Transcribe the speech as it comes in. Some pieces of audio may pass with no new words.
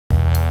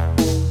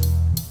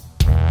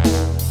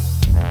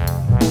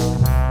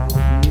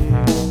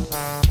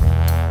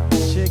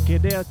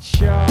it out,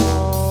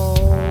 y'all.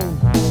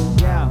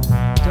 Yeah,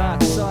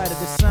 dark side of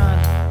the sun.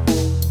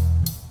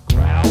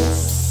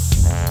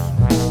 Grouce.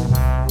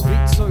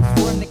 Beat so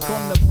frenetic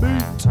on the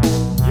beat.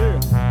 Yeah,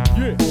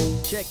 yeah.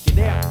 Check it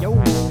out, yo.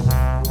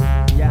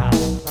 Yeah.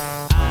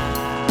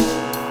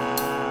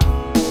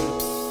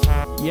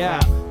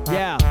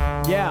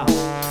 Yeah.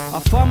 I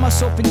find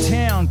myself in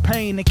town,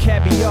 paying a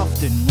cabbie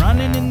often,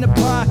 running in the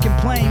park and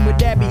playing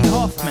with Abby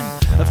Hoffman.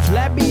 A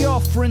flabby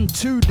offering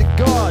to the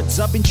gods.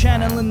 I've been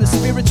channeling the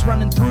spirits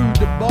running through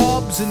the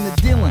Bobs and the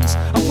Dylans.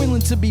 I'm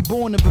willing to be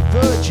born of a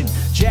virgin.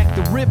 Jack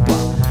the Ripper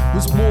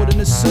was more than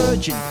a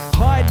surgeon.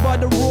 Hired by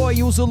the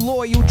royals, a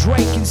loyal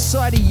Drake.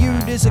 Inside of you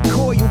there's a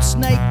coiled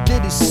snake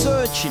that is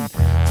searching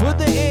for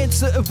the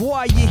answer of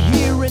why you're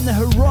here. In the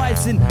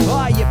horizon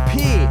I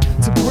appear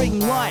to bring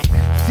light.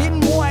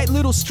 Thin white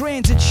little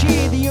strands of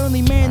cheer. The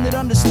only man that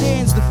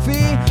understands the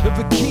fear of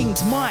a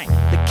king's might.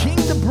 The king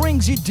that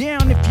brings you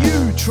down if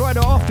you try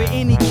to offer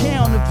any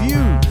counter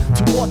view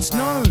to what's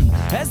known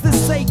as the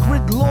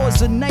sacred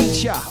laws of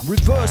nature.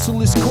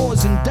 Reversal is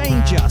causing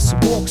danger, so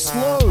walk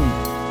slow.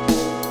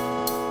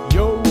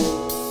 Yo.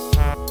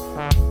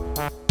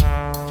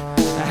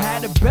 I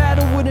had a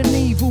battle with an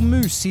evil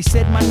moose. He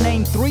said my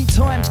name 3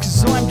 times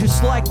cause I'm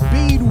just like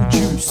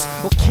Beetlejuice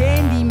or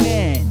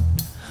Candyman.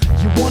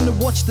 You wanna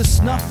watch the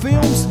snuff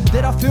films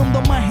that I filmed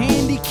on my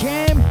handy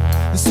cam?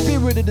 The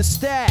spirit of the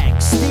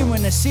stag,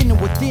 steering us in and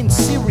within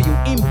serial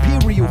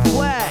imperial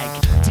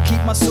flag. To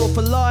keep myself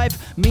alive,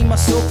 me,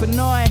 myself and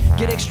I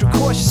get extra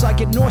cautious, I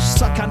get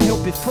nauseous, I can't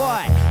help if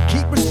I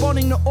keep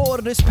responding to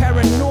orders,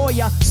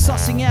 paranoia,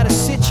 sussing out a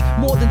sitch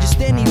more than just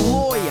any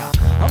lawyer.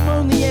 I'm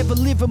only ever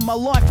living my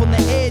life on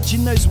the edge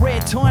in those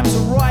rare times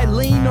where I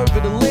lean over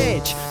the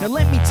ledge. Now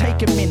let me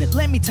take a minute,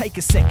 let me take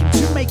a second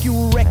to make you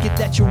a record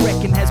that you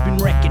reckon has been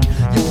wrecking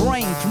your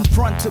brain from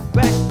front to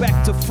back,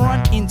 back to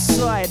front,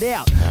 inside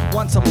out.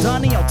 Once I'm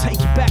done here, I'll take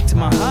you back to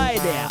my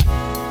hideout.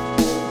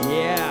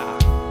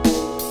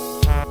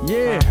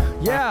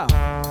 Yeah.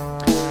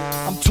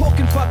 I'm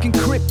talking fucking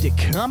cryptic,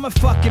 I'm a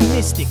fucking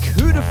mystic.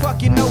 Who the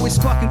fuck you know is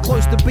fucking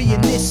close to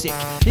being this sick?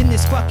 In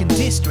this fucking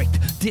district,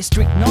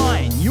 District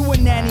 9. You a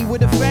nanny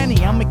with a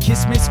fanny, I'm a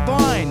kiss miss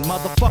fine.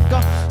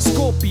 Motherfucker,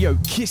 Scorpio,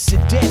 kiss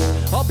of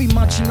death. I'll be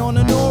munching on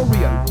an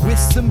Oreo with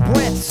some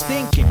breath,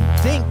 thinking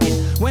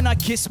when I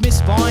kiss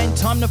Miss Fine,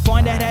 time to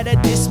find out how to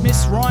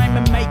dismiss rhyme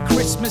and make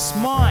Christmas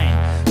mine.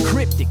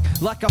 Cryptic,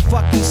 like I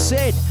fucking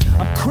said,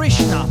 I'm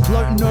Krishna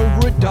floating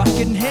over a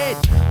ducking head.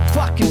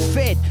 Fucking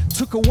fed,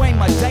 took away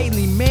my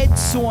daily meds,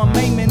 so I'm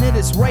aiming at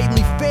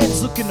Israeli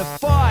feds looking to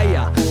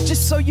fire.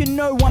 Just so you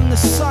know, I'm the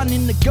sun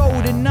in the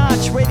golden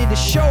arch, ready to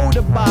show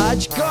the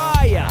barge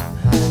Gaia.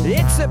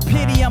 It's a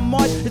pity I'm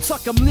odd, it's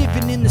like I'm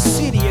living in the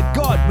city of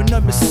God with no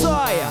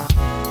Messiah.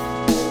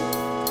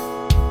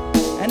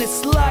 And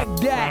it's like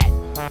that,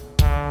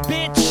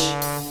 bitch.